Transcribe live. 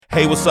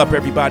Hey, what's up,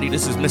 everybody?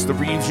 This is Mr.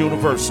 Reeves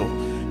Universal,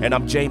 and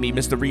I'm Jamie,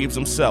 Mr. Reeves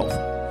himself.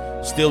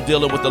 Still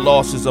dealing with the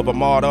losses of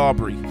Ahmaud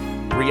Arbery,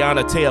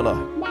 Breonna Taylor,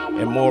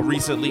 and more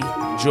recently,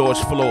 George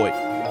Floyd.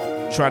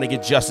 Trying to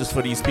get justice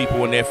for these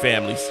people and their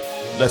families.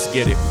 Let's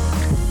get it.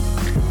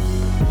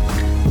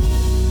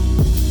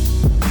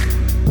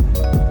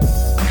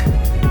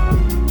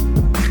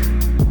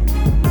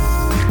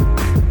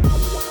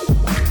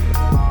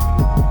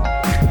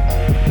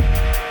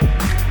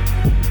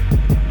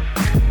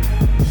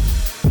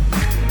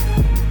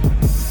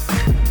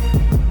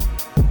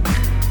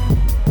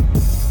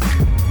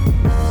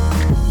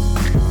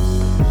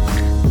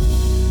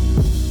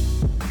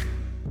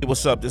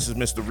 What's up? This is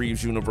Mr.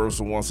 Reeves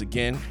Universal once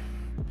again,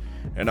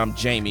 and I'm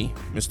Jamie,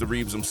 Mr.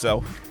 Reeves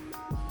himself.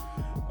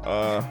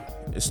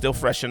 It's still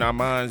fresh in our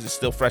minds. It's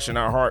still fresh in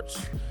our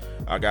hearts.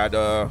 I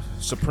got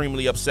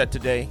supremely upset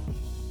today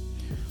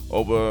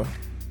over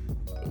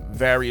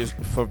various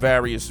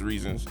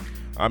reasons.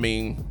 I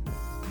mean,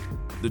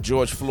 the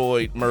George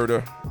Floyd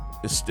murder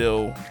is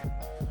still,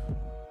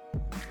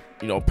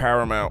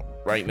 paramount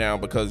right now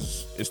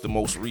because it's the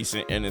most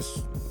recent and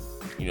it's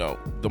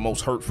the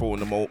most hurtful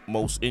and the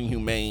most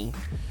inhumane.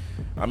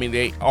 I mean,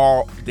 they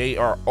are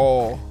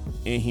all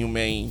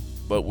inhumane,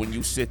 but when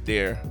you sit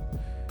there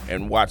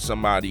and watch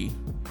somebody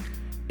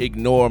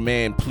ignore a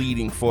man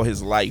pleading for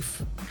his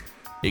life,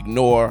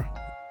 ignore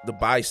the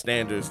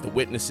bystanders, the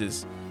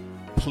witnesses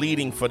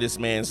pleading for this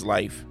man's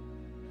life,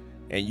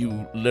 and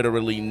you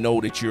literally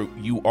know that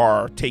you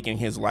are taking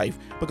his life,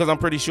 because I'm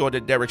pretty sure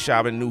that Derek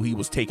Chauvin knew he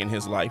was taking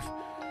his life.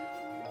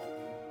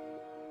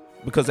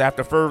 Because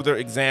after further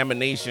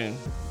examination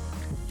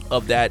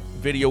of that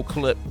video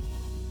clip,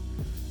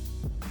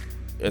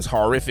 as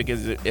horrific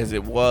as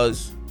it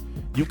was,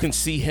 you can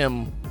see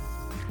him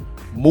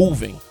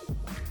moving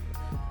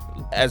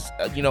as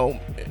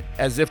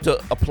if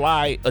to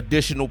apply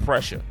additional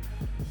pressure.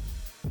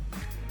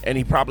 And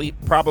he probably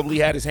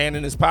had his hand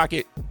in his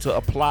pocket to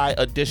apply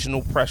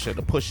additional pressure,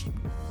 to push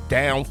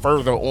down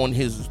further on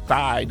his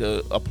thigh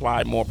to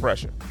apply more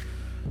pressure.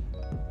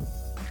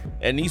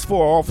 And these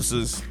four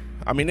officers,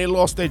 I mean, they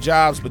lost their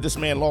jobs, but this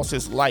man lost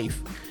his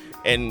life.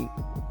 And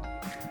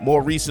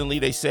more recently,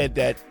 they said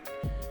that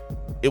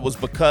it was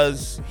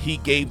because he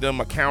gave them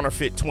a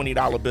counterfeit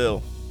 $20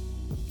 bill.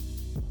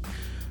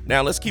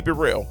 Now, let's keep it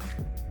real.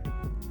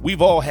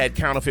 We've all had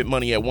counterfeit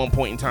money at one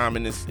point in time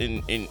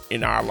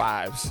in our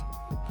lives.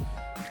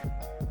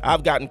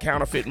 I've gotten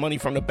counterfeit money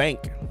from the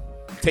bank,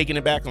 taking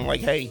it back and like,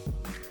 hey,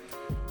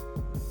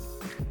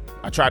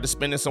 I tried to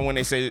spend it somewhere,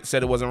 they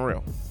said it wasn't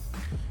real.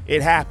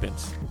 It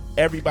happens.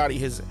 Everybody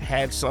has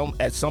had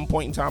at some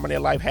point in time in their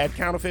life, had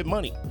counterfeit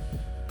money.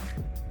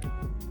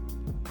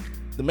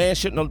 The man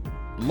shouldn't have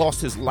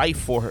lost his life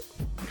for her.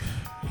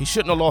 He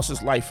shouldn't have lost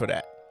his life for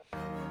that.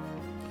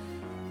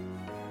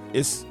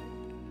 And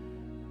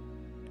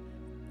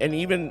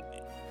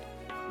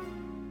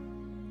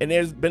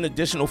there's been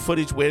additional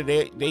footage where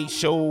they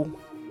show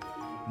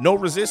no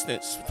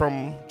resistance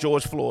from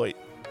George Floyd.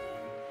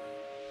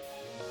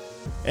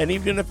 And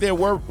even if there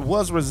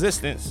was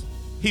resistance,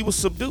 he was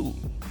subdued.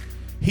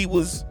 He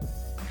was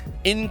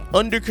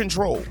under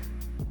control.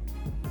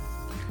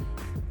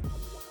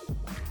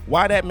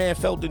 Why that man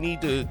felt the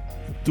need to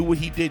do what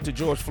he did to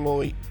George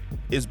Floyd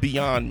is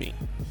beyond me.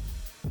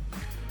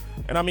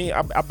 And I mean,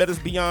 I bet it's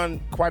beyond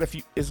quite a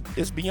few.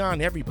 It's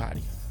beyond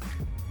everybody.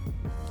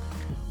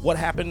 What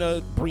happened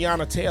to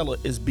Breonna Taylor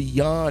is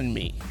beyond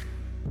me.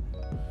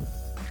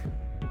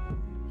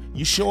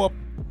 You show up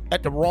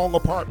at the wrong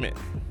apartment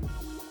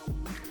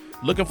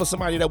looking for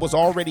somebody that was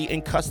already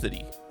in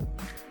custody.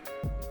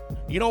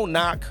 You don't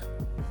knock,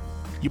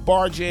 you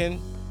barge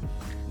in,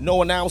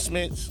 no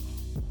announcements,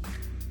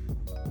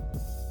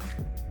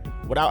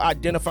 without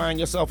identifying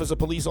yourself as a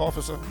police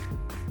officer.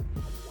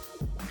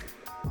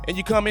 And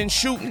you come in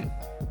shooting.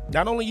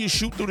 Not only you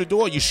shoot through the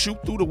door, you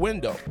shoot through the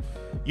window.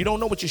 You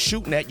don't know what you're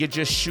shooting at, you're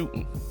just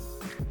shooting.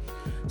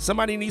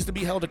 Somebody needs to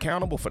be held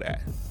accountable for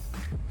that.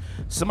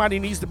 Somebody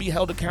needs to be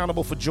held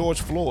accountable for George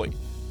Floyd.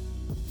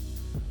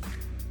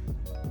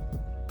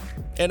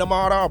 And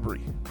Ahmaud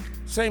Arbery,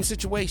 same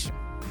situation.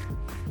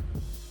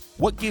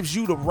 What gives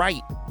you the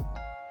right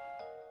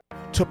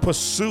to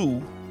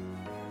pursue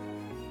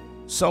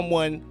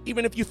someone,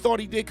 even if you thought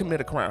he did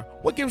commit a crime?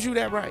 What gives you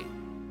that right?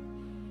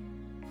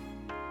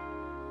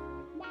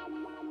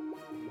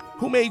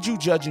 Who made you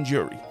judge and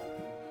jury?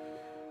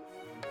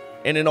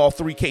 And in all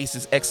three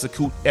cases,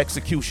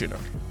 executioner.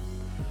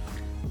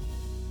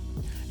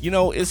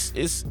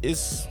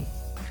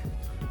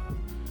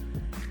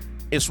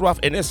 It's rough,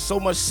 and there's so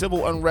much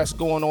civil unrest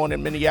going on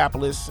in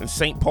Minneapolis and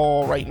St.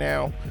 Paul right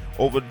now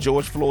over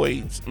George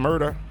Floyd's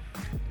murder.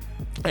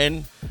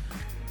 And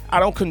I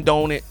don't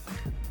condone it,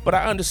 but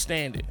I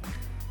understand it.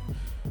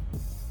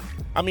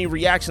 I mean,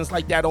 reactions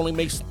like that only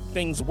makes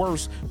things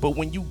worse, but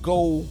when you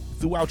go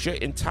throughout your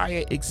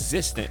entire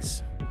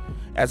existence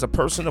as a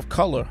person of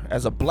color,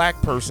 as a black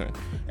person,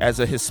 as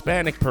a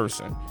Hispanic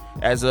person,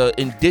 as an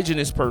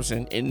indigenous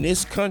person in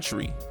this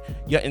country,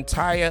 your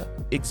entire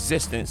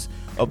existence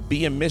of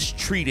being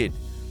mistreated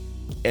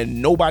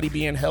and nobody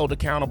being held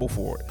accountable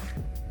for it.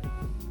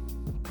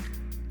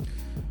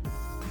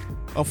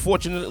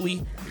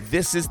 Unfortunately,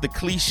 this is the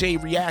cliche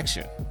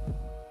reaction.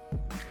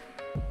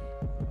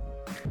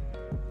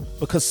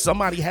 Because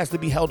somebody has to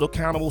be held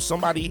accountable,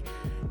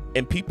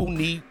 and people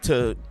need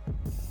to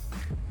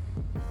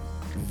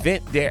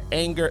vent their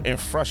anger and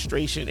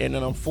frustration, and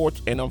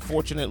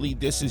unfortunately,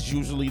 this is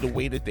usually the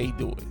way that they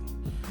do it.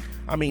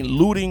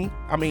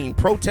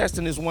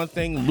 Protesting is one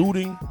thing,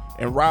 looting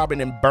and robbing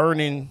and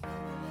burning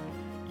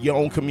your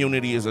own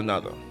community is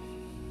another.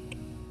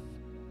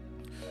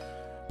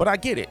 But I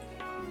get it.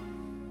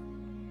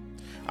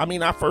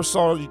 I first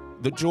saw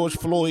the George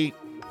Floyd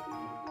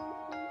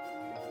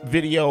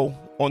video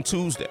on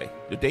Tuesday,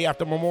 the day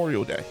after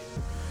Memorial Day,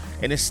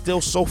 and it's still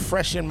so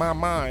fresh in my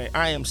mind.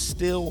 I am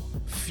still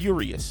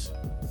furious.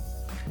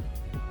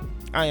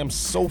 I am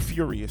so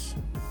furious,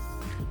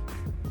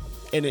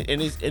 and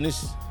it's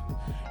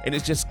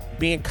just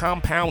being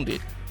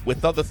compounded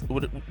with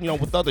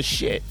other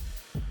shit.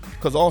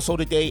 Because also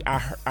today,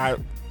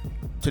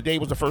 today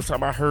was the first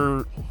time I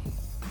heard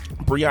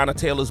Breonna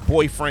Taylor's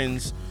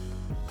boyfriend's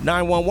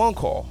 911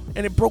 call,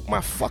 and it broke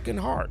my fucking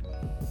heart.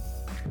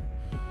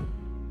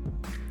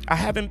 I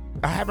haven't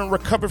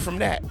recovered from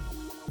that.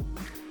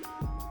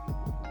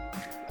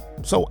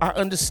 So I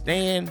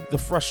understand the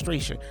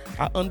frustration.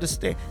 I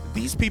understand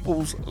these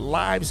people's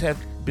lives have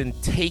been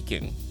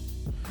taken.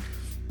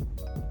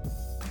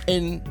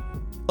 And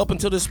up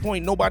until this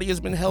point, nobody has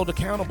been held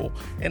accountable.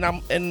 And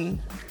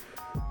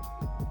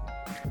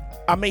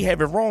I may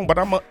have it wrong, but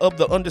I'm of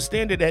the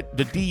understanding that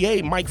the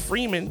DA, Mike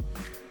Freeman,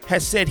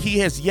 has said he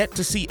has yet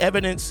to see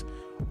evidence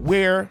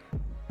where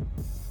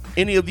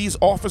any of these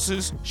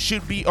officers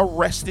should be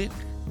arrested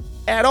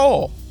at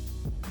all.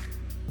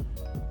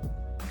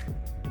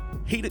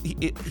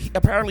 He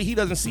apparently he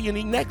doesn't see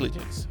any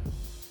negligence.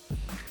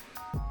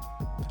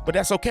 But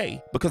that's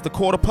okay, because the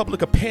court of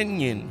public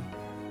opinion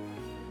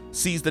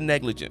sees the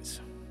negligence.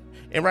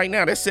 And right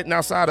now they're sitting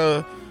outside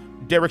of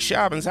Derek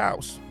Chauvin's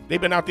house. They've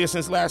been out there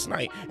since last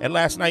night. And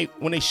last night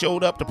when they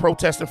showed up to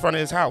protest in front of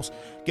his house,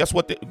 guess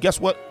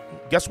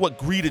what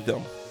greeted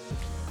them?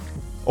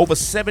 Over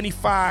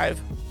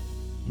 75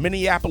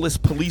 Minneapolis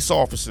police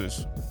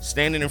officers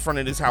standing in front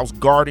of this house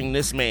guarding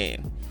this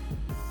man.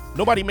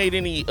 Nobody made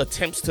any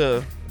attempts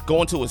to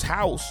go into his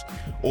house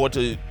or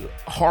to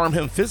harm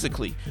him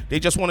physically. They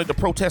just wanted to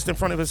protest in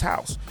front of his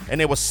house. And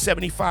there were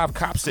 75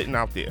 cops sitting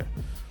out there.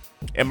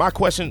 And my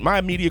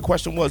immediate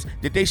question was,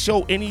 did they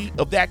show any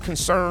of that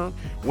concern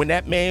when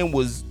that man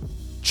was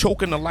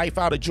choking the life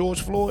out of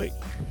George Floyd?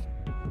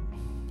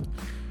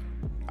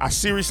 I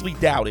seriously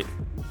doubt it,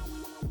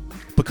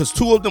 because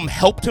two of them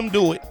helped him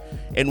do it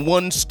and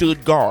one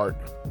stood guard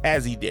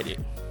as he did it.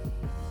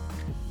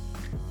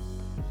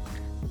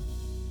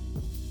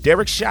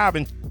 Derek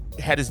Chauvin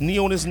had his knee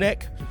on his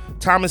neck.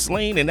 Thomas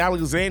Lane and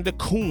Alexander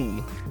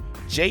Kuhn,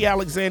 J.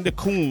 Alexander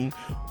Kuhn,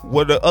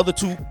 were the other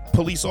two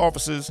police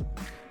officers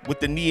with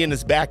the knee in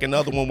his back, and the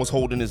other one was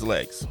holding his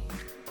legs.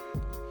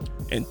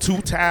 And Tou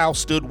Thao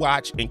stood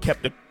watch and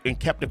kept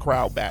the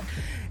crowd back.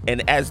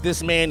 And as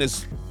this man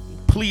is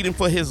pleading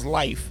for his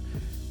life,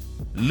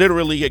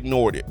 literally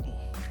ignored it.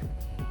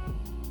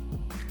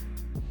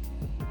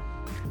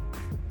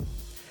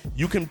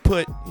 You can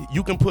put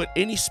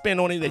any spin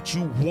on it that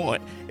you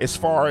want as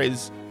far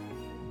as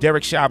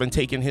Derek Chauvin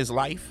taking his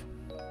life.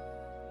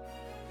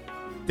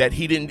 That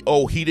he didn't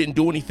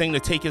do anything to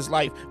take his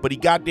life, but he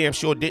goddamn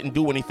sure didn't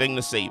do anything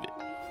to save it.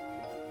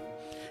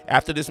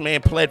 After this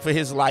man pled for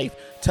his life,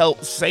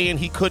 saying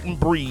he couldn't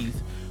breathe,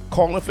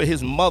 calling for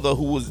his mother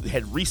who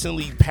had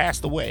recently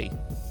passed away,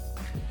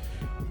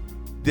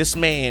 this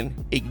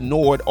man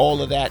ignored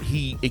all of that.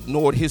 He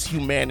ignored his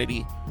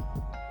humanity,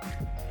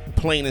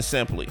 plain and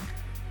simply.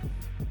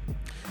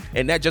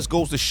 And that just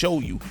goes to show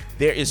you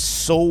there is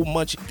so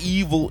much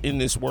evil in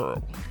this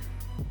world.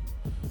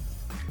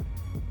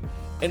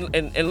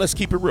 And let's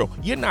keep it real.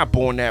 You're not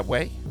born that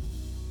way.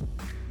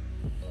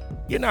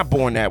 You're not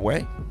born that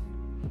way.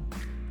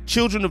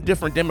 Children of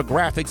different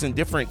demographics and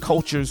different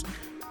cultures,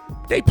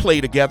 they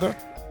play together.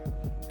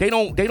 They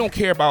don't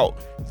care about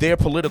their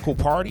political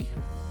party.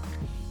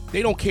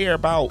 They don't care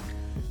about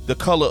the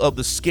color of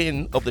the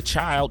skin of the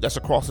child that's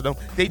across from them.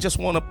 They just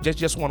want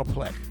to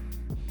play.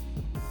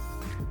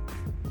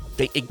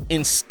 They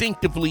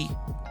instinctively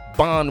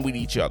bond with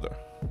each other.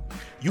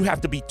 You have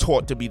to be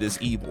taught to be this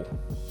evil.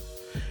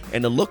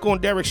 And the look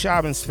on Derek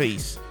Chauvin's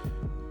face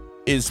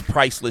is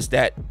priceless.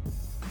 That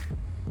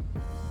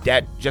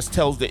just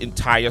tells the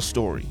entire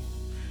story.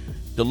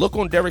 The look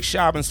on Derek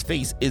Chauvin's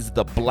face is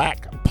the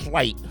black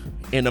plight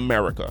in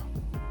America.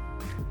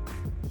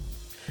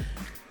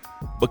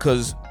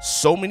 Because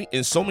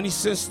in so many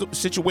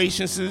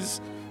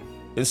situations,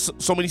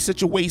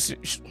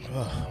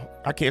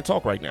 I can't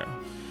talk right now.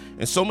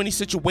 In so many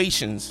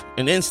situations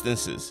and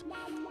instances,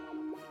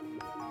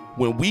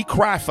 when we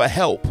cry for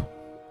help,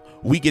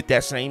 we get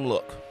that same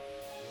look.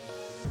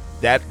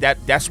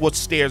 That's what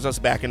stares us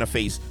back in the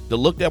face. The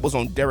look that was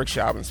on Derek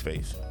Chauvin's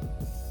face.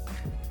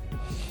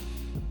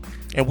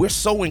 And we're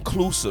so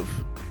inclusive.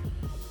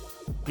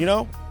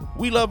 We're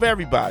We love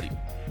everybody.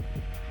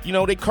 You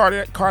know, they cart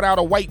out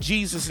a white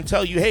Jesus and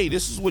tell you, hey,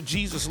 this is what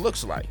Jesus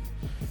looks like.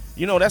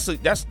 You know, that's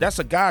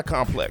a God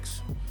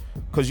complex.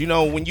 Because, you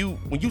know, when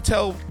you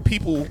tell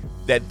people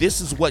that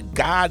this is what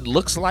God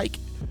looks like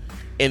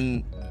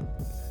and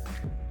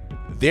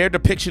their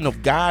depiction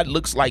of God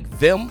looks like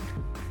them,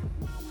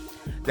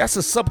 that's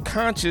a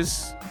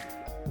subconscious,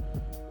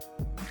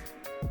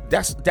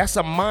 that's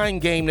a mind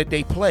game that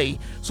they play.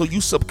 So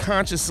you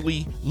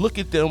subconsciously look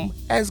at them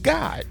as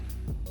God.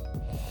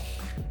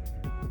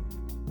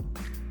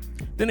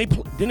 Then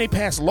they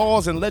pass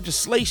laws and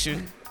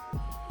legislation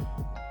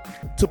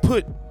to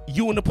put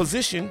you in a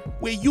position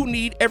where you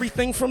need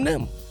everything from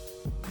them.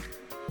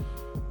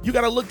 You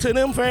got to look to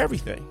them for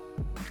everything.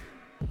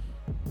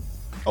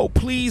 Oh,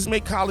 please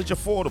make college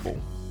affordable.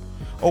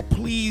 Oh,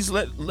 please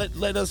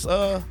let us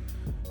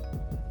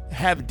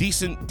have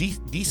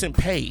decent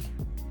pay.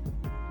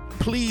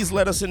 Please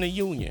let us in the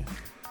union.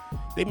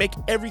 They make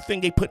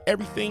everything, they put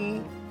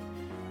everything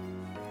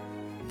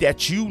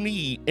that you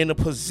need in a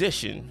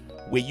position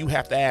where you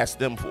have to ask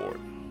them for it.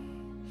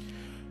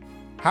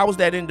 How is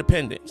that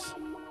independence?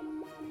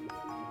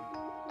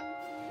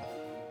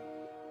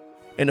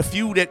 And a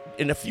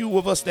few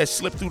of us that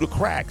slip through the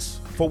cracks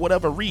for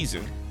whatever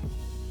reason,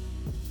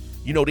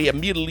 you know, they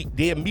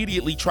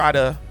immediately try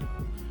to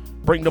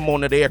bring them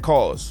onto their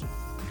cause.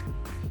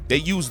 They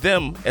use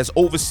them as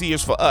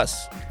overseers for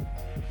us.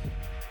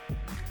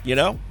 You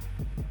know?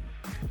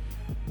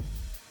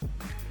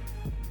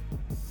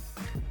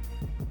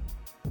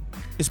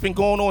 It's been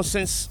going on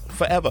since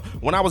forever.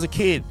 When I was a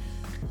kid,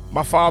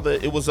 my father,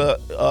 there was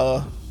a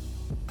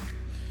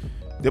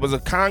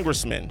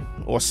congressman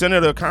or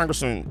senator,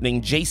 congressman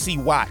named J.C.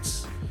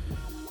 Watts.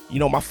 You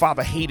know, my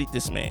father hated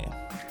this man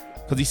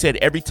because he said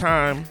every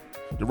time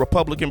the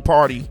Republican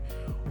Party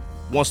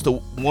wants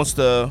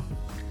to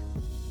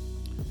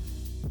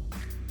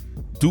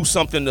do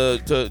something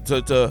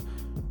to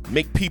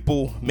make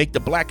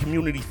the black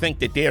community think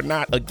that they're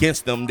not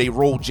against them, they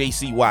roll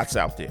J.C. Watts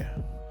out there.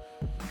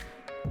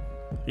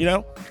 You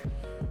know,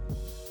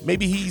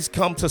 maybe he's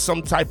come to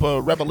some type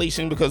of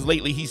revelation because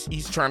lately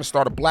he's trying to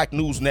start a black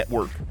news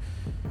network.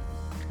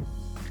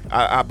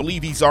 I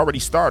believe he's already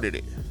started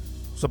it.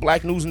 It's a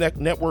black news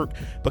network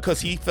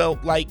because he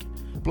felt like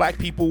black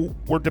people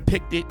were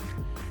depicted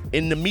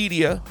in the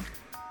media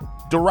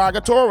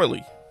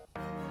derogatorily.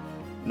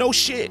 No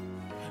shit.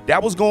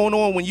 That was going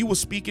on when you were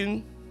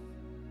speaking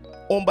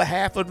on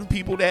behalf of the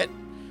people that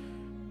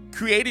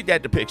created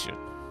that depiction.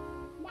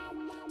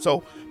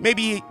 So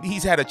maybe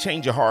he's had a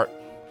change of heart.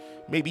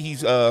 Maybe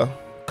he's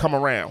come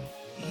around.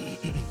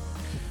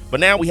 But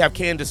now we have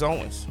Candace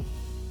Owens.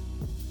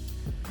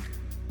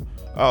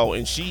 Oh,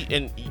 and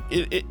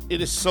it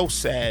is so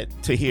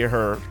sad to hear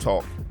her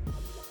talk.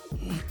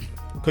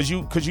 Cause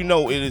you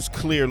know it is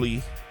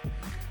clearly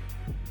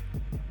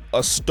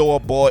a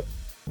store-bought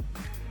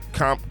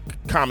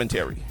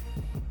commentary.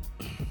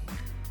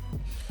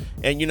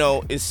 And you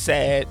know, it's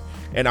sad,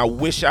 and I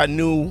wish I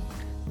knew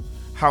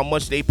how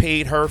much they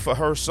paid her for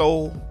her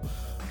soul,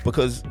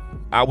 because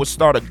I would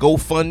start a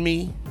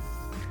GoFundMe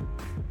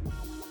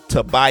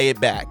to buy it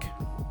back.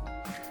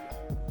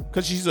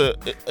 Because she's an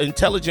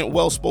intelligent,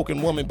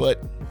 well-spoken woman,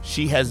 but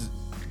she has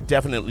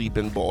definitely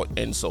been bought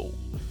and sold.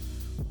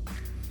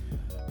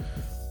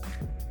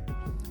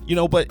 You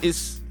know, but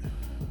it's,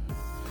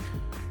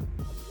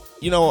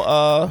 you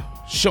know,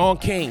 Shaun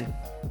King,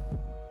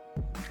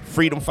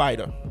 freedom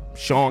fighter,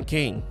 Shaun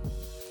King.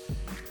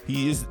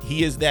 He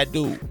is that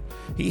dude.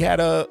 He had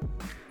a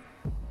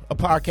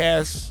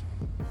podcast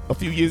a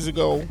few years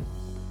ago,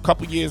 a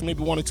couple years,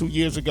 maybe 1 or 2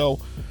 years ago,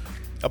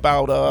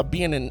 about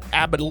being an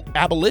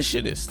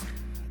abolitionist.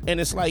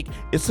 And it's like,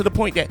 it's to the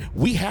point that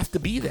we have to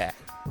be that.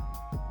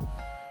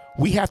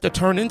 We have to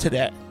turn into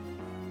that.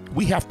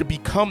 We have to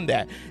become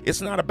that.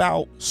 It's not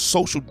about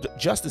social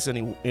justice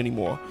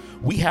anymore.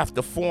 We have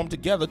to form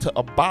together to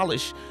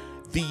abolish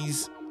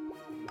this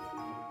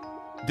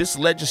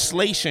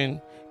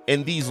legislation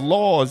and these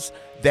laws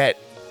that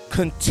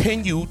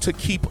continue to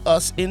keep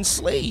us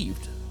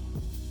enslaved.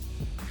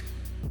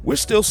 We're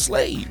still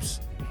slaves.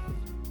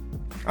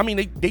 I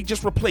mean, they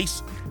just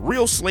replaced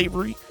real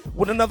slavery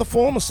with another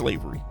form of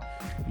slavery.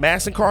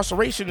 Mass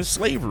incarceration is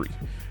slavery.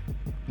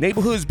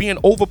 Neighborhoods being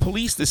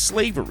over-policed is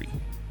slavery.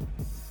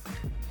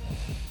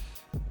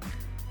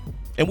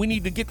 And we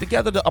need to get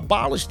together to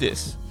abolish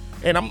this.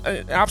 And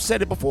I've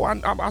said it before,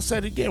 I'll say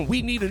it again.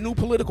 We need a new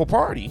political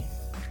party.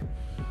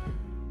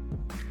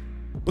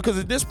 Because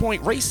at this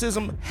point,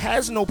 racism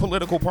has no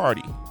political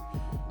party.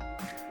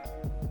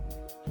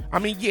 I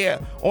mean, yeah,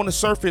 on the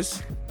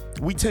surface,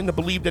 we tend to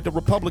believe that the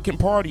Republican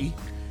Party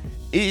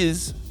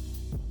is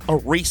a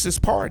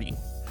racist party.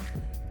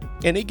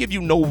 And they give you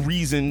no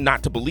reason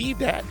not to believe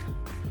that.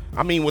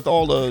 I mean, with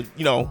all the,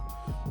 you know,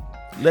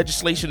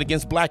 legislation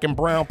against black and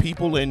brown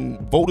people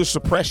and voter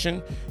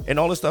suppression and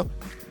all this stuff,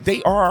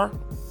 they are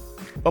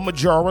a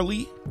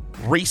majority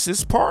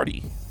racist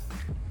party.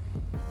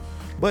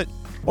 But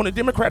on the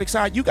Democratic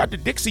side, you got the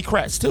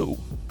Dixiecrats too.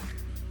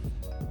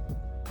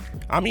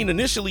 I mean,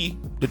 initially,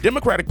 the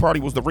Democratic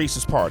Party was the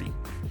racist party.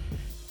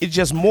 it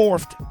just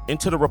morphed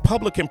into the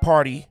Republican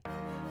Party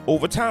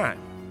over time.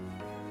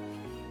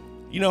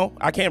 You know,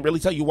 I can't really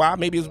tell you why.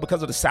 Maybe it's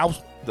because of the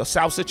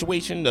South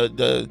situation,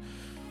 the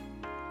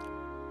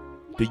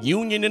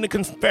Union and the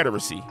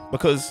Confederacy.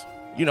 Because,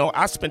 you know,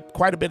 I spent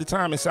quite a bit of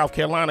time in South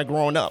Carolina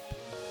growing up.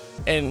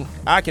 And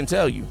I can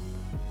tell you,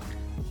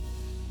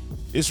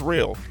 it's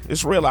real.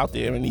 It's real out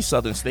there in these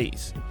southern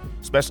states,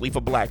 especially for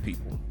black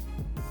people.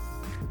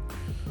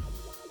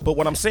 But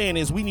what I'm saying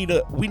is we need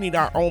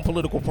our own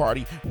political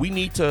party. We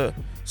need to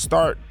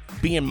start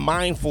being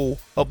mindful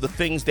of the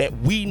things that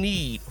we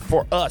need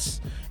for us.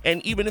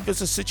 And even if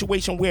it's a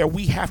situation where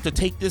we have to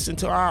take this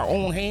into our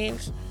own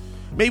hands,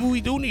 maybe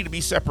we do need to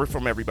be separate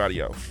from everybody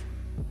else.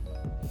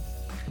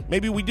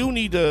 Maybe we do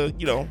need to,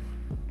 you know,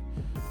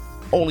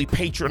 only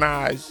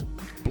patronize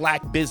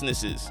black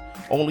businesses.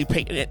 And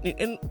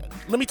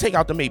let me take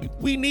out the maybe.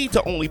 We need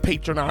to only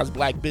patronize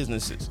black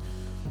businesses.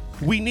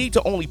 We need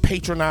to only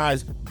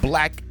patronize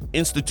black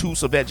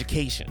institutes of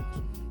educational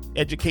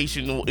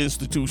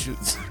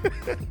institutions.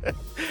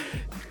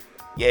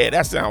 Yeah,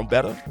 that sounds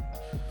better.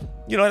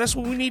 You know, that's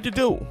what we need to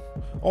do.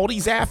 All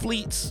these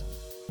athletes,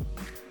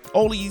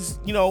 all these,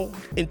 you know,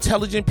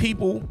 intelligent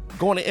people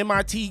going to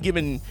MIT,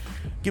 giving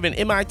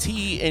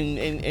MIT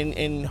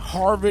and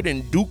Harvard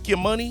and Duke your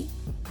money,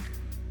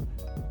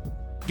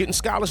 getting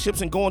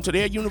scholarships and going to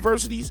their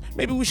universities.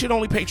 Maybe we should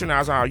only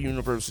patronize our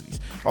universities.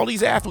 All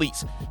these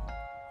athletes,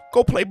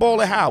 go play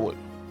ball at Howard.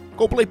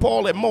 Go play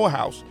ball at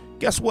Morehouse.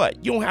 Guess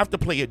what? You don't have to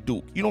play at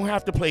Duke. You don't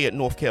have to play at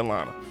North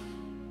Carolina.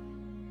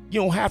 You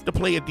don't have to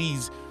play at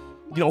these,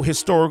 you know,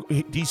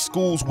 these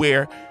schools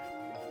where,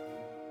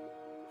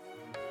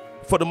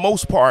 for the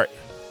most part,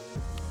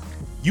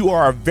 you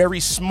are a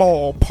very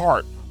small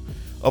part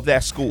of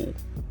that school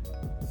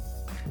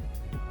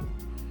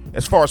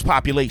as far as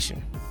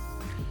population.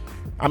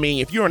 I mean,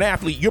 if you're an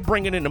athlete, you're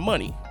bringing in the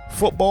money.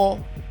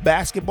 Football,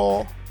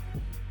 basketball.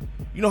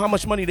 You know how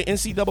much money the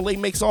NCAA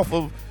makes off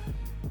of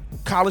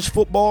college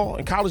football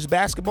and college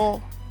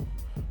basketball?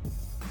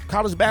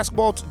 College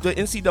basketball, the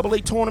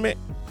NCAA tournament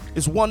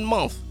is 1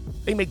 month.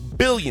 They make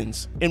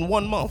billions in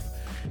 1 month.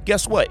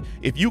 Guess what?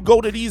 If you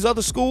go to these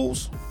other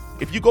schools,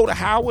 if you go to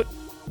Howard,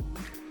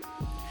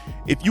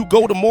 if you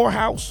go to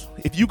Morehouse,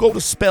 if you go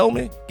to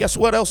Spelman, guess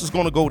what else is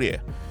going to go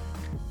there?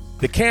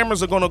 The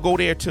cameras are going to go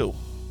there too.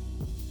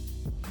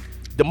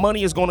 The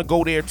money is going to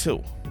go there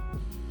too.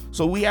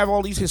 So we have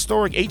all these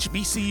historic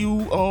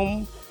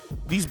HBCU,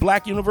 these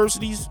black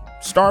universities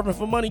starving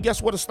for money.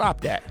 Guess what to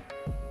stop that?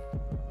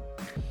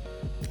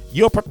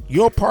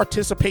 Your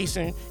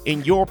participation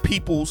in your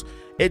people's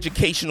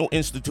educational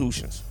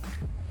institutions.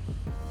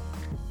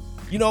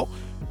 You know,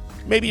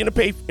 maybe in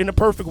a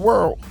perfect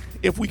world,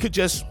 if we could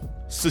just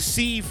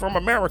secede from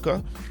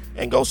America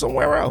and go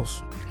somewhere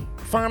else,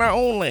 find our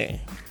own land.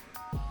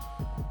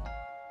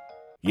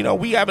 You know,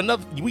 we got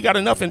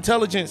enough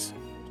intelligence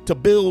to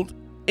build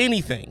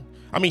anything.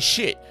 I mean,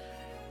 shit.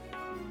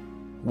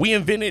 We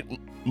invented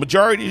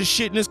majority of the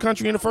shit in this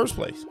country in the first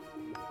place.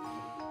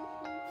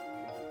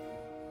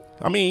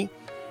 I mean,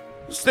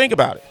 just think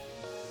about it.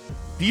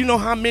 Do you know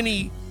how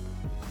many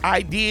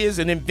ideas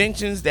and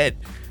inventions that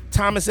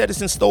Thomas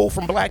Edison stole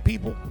from black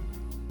people?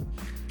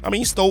 I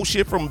mean, he stole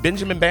shit from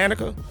Benjamin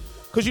Banneker.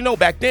 Because, you know,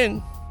 back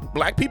then,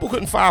 black people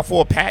couldn't file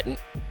for a patent.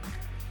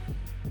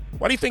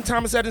 Why do you think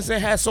Thomas Edison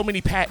has so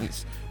many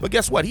patents? But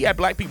guess what? He had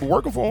black people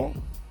working for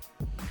him.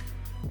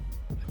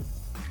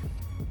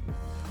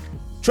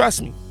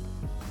 Trust me.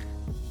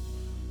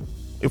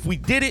 If we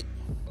did it,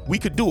 we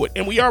could do it.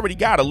 And we already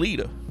got a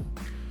leader.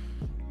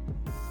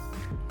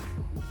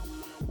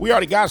 We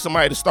already got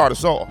somebody to start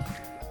us off.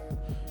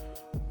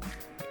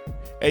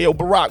 Hey, yo,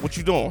 Barack, what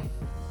you doing?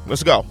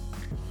 Let's go.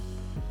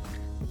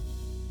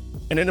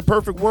 And in the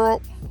perfect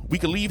world, we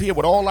could leave here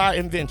with all our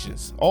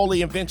inventions, all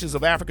the inventions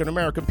of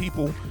African-American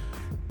people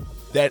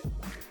that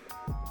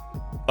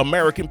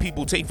American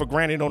people take for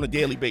granted on a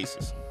daily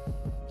basis.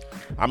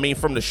 I mean,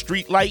 from the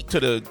street light to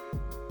the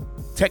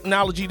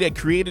technology that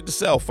created the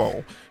cell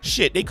phone.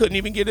 Shit, they couldn't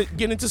even get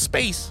into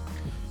space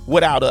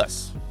without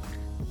us.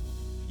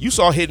 You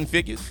saw Hidden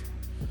Figures.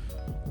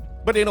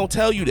 But they don't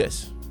tell you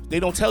this.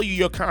 They don't tell you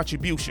your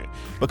contribution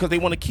because they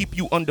want to keep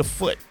you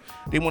underfoot.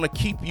 They want to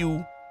keep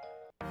you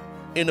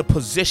in a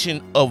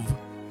position of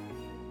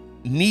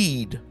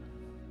need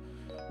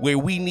where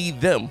we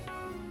need them.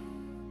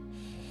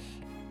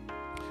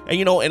 And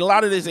you know, and a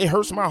lot of this, it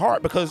hurts my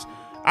heart because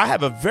I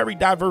have a very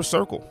diverse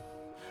circle.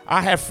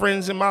 I have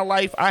friends in my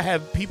life. I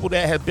have people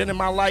that have been in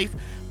my life,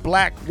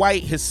 black,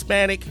 white,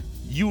 Hispanic,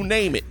 you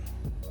name it,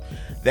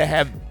 that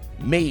have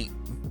made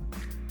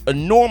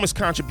enormous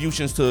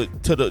contributions to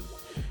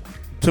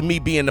me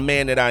being the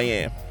man that I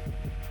am.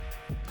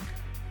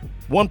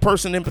 One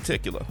person in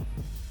particular.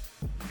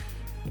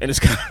 And it's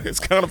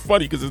kind of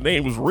funny because his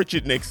name was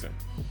Richard Nixon.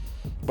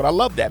 But I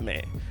love that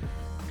man.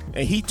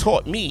 And he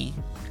taught me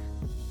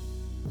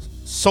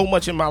so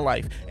much in my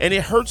life. And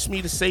it hurts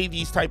me to say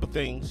these type of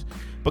things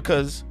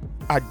because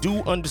I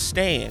do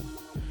understand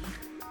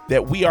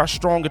that we are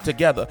stronger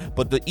together.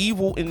 But the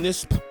evil in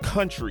this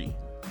country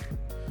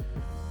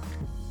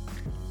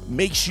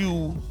makes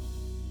you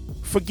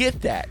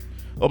forget that,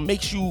 or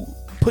makes you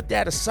put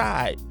that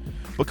aside.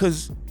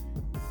 Because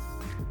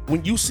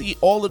when you see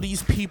all of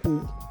these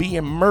people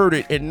being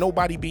murdered and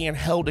nobody being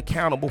held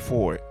accountable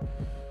for it,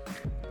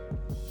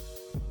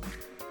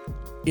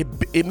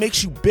 it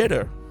makes you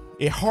bitter.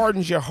 It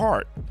hardens your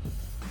heart.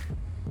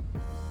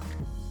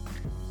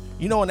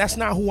 You know, and that's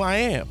not who I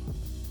am.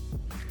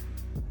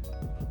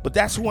 But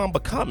that's who I'm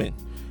becoming,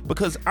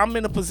 because I'm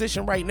in a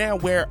position right now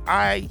where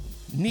I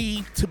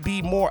need to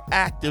be more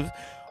active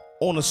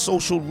on a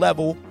social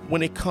level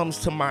when it comes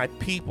to my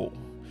people.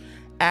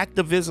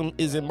 Activism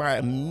is in my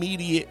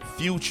immediate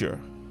future.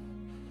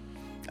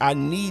 I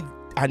need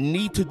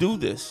to do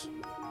this,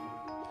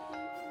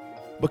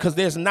 because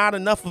there's not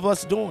enough of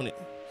us doing it.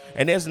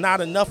 And there's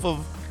not enough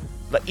of,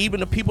 like, even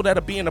the people that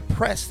are being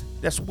oppressed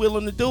that's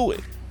willing to do it.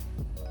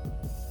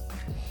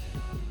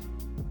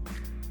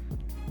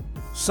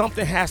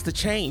 Something has to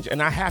change,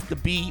 and I have to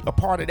be a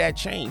part of that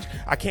change.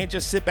 I can't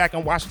just sit back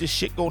and watch this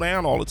shit go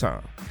down all the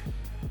time,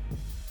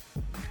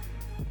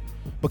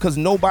 because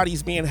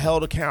nobody's being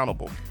held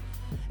accountable.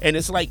 And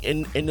it's like,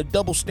 and the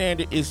double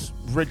standard is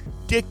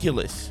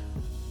ridiculous.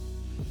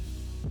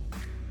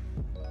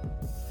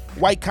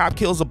 White cop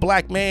kills a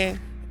black man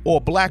or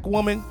a black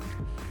woman.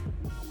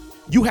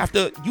 You have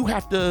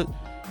to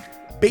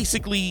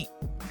basically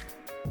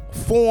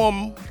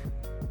form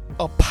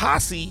a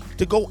posse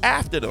to go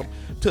after them,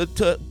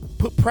 to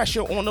put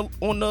pressure on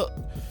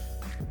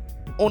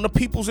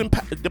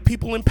the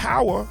people in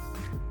power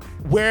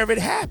wherever it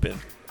happened.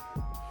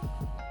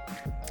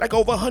 Like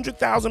over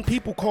 100,000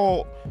 people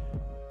called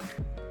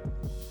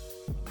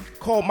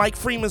Mike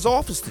Freeman's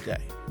office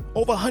today.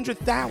 Over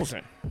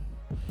 100,000.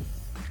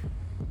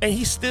 And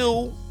he's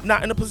still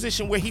not in a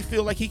position where he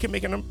feel like he can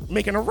make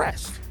an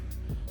arrest.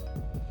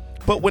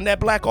 But when that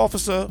black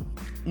officer,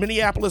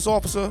 Minneapolis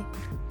officer,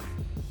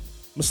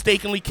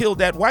 mistakenly killed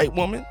that white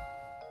woman,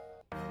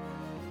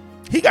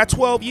 he got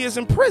 12 years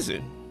in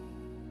prison.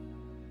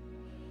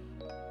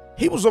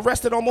 He was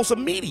arrested almost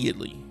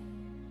immediately.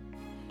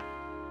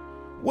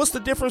 What's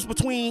the difference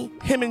between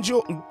him and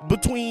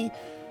between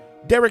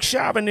Derek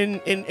Chauvin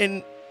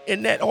and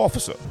that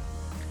officer?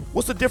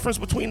 What's the difference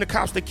between the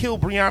cops that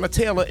killed Breonna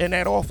Taylor and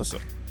that officer?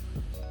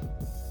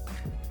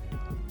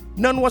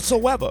 None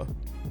whatsoever,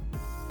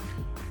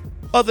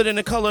 other than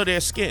the color of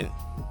their skin.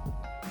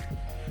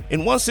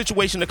 In one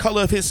situation, the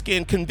color of his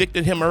skin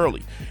convicted him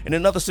early. In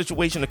another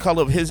situation, the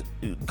color of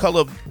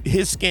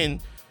his skin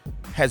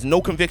has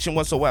no conviction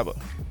whatsoever.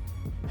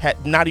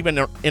 Had not even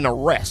an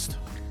arrest.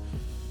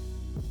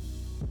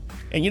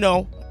 And you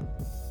know,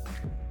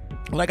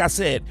 like I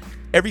said,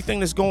 everything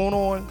that's going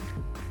on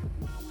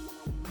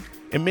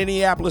in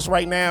Minneapolis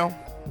right now,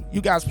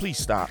 you guys please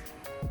stop.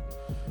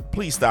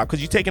 Please stop,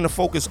 because you're taking the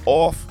focus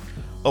off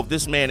of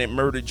this man that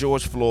murdered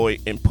George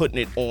Floyd and putting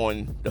it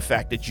on the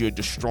fact that you're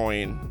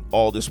destroying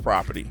all this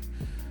property.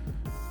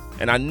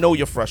 And I know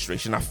your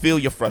frustration. I feel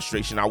your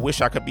frustration. I wish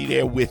I could be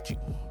there with you,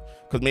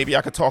 because maybe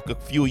I could talk a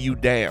few of you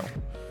down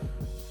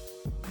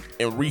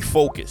and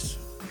refocus.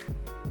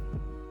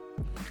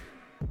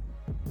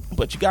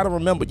 But you got to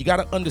remember, you got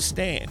to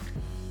understand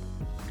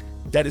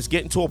that it's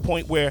getting to a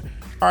point where,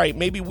 all right,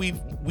 maybe we've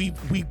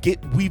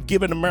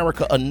given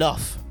America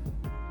enough,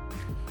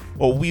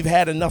 or we've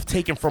had enough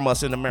taken from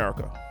us in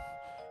America.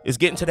 It's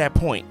getting to that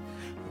point.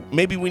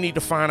 Maybe we need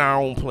to find our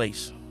own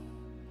place.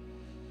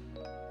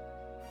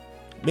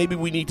 Maybe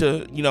we need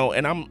to, you know,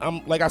 and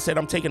I'm like I said,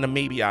 I'm taking the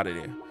maybe out of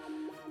there.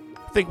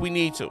 I think we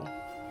need to.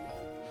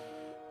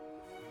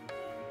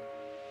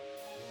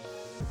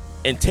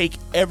 And take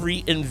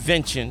every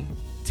invention,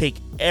 take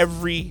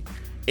every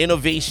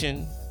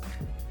innovation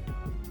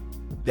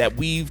that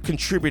we've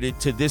contributed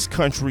to this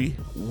country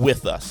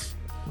with us.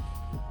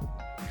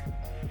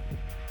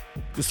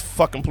 This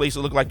fucking place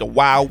would look like the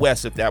Wild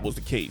West if that was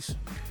the case.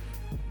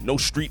 No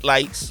street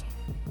lights.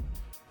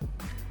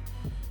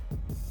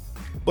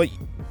 But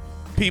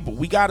people,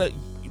 we gotta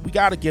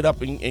get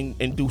up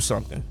and do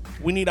something.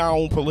 We need our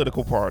own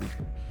political party.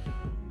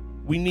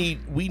 We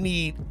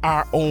need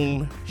our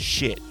own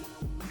shit.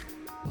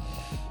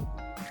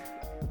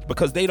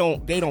 Because they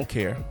don't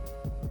care.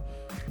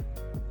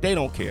 They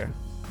don't care.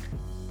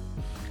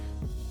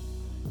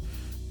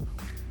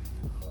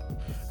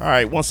 All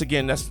right, once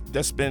again,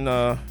 that's been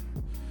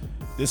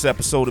this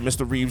episode of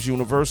Mr. Reeves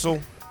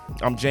Universal.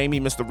 I'm Jamie,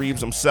 Mr. Reeves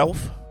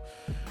himself.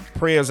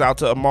 Prayers out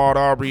to Ahmaud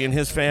Arbery and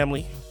his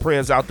family.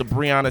 Prayers out to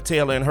Breonna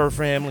Taylor and her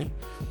family.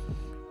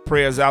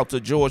 Prayers out to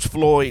George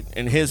Floyd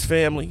and his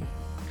family.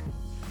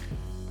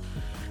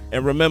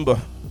 And remember,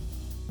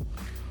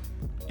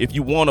 if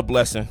you want a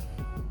blessing,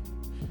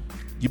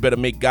 you better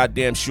make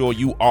goddamn sure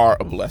you are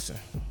a blessing.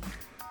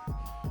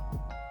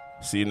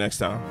 See you next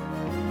time.